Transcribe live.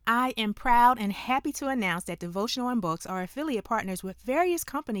I am proud and happy to announce that Devotional and Books are affiliate partners with various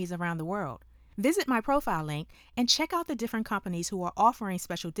companies around the world. Visit my profile link and check out the different companies who are offering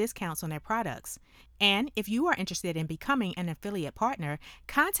special discounts on their products. And if you are interested in becoming an affiliate partner,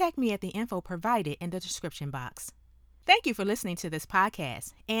 contact me at the info provided in the description box. Thank you for listening to this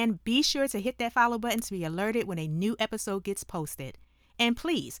podcast, and be sure to hit that follow button to be alerted when a new episode gets posted. And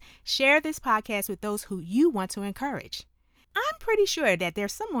please share this podcast with those who you want to encourage. I'm pretty sure that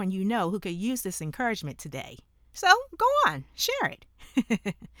there's someone you know who could use this encouragement today. So go on, share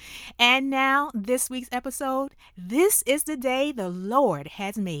it. And now, this week's episode, This is the Day the Lord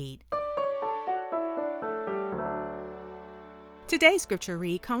has Made. Today's scripture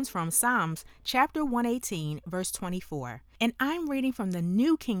read comes from Psalms chapter 118, verse 24, and I'm reading from the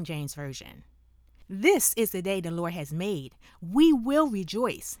New King James Version. This is the day the Lord has made. We will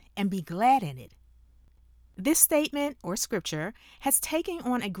rejoice and be glad in it. This statement or scripture has taken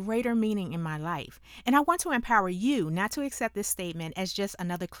on a greater meaning in my life, and I want to empower you not to accept this statement as just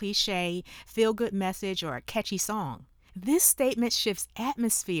another cliche, feel-good message, or a catchy song. This statement shifts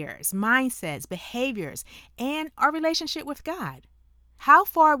atmospheres, mindsets, behaviors, and our relationship with God. How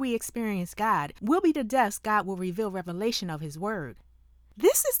far we experience God will be the depths God will reveal revelation of His Word.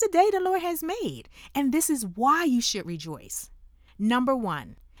 This is the day the Lord has made, and this is why you should rejoice. Number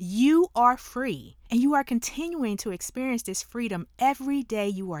 1. You are free, and you are continuing to experience this freedom every day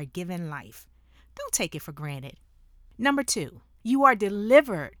you are given life. Don't take it for granted. Number 2, you are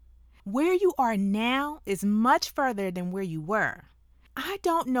delivered. Where you are now is much further than where you were. I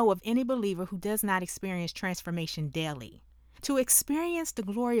don't know of any believer who does not experience transformation daily. To experience the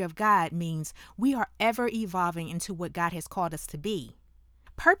glory of God means we are ever evolving into what God has called us to be.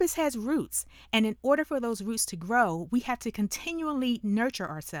 Purpose has roots, and in order for those roots to grow, we have to continually nurture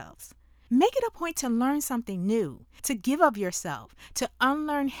ourselves. Make it a point to learn something new, to give of yourself, to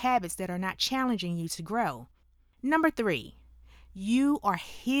unlearn habits that are not challenging you to grow. Number 3, you are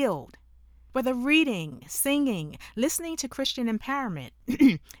healed. Whether reading, singing, listening to Christian empowerment,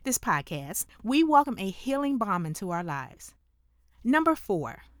 this podcast, we welcome a healing balm into our lives. Number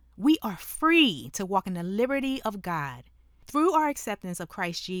 4, we are free to walk in the liberty of God. Through our acceptance of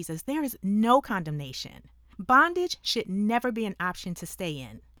Christ Jesus, there is no condemnation. Bondage should never be an option to stay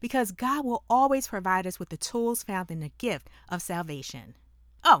in, because God will always provide us with the tools found in the gift of salvation.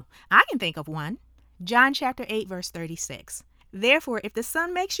 Oh, I can think of one. John chapter 8, verse 36. Therefore, if the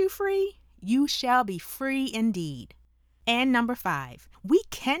Son makes you free, you shall be free indeed. And number 5, we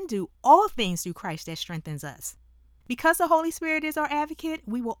can do all things through Christ that strengthens us. Because the Holy Spirit is our advocate,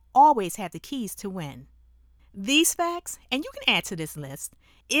 we will always have the keys to win. These facts, and you can add to this list,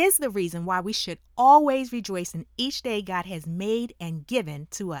 is the reason why we should always rejoice in each day God has made and given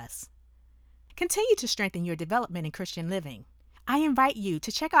to us. Continue to strengthen your development in Christian living. I invite you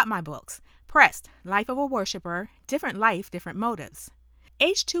to check out my books, Pressed, Life of a Worshipper, Different Life, Different Motives,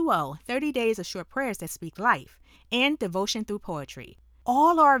 H2O, 30 Days of Short Prayers That Speak Life, and Devotion Through Poetry.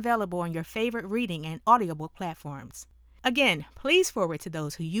 All are available on your favorite reading and audiobook platforms. Again, please forward to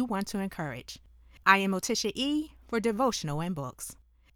those who you want to encourage. I am Otisha E. for Devotional and Books.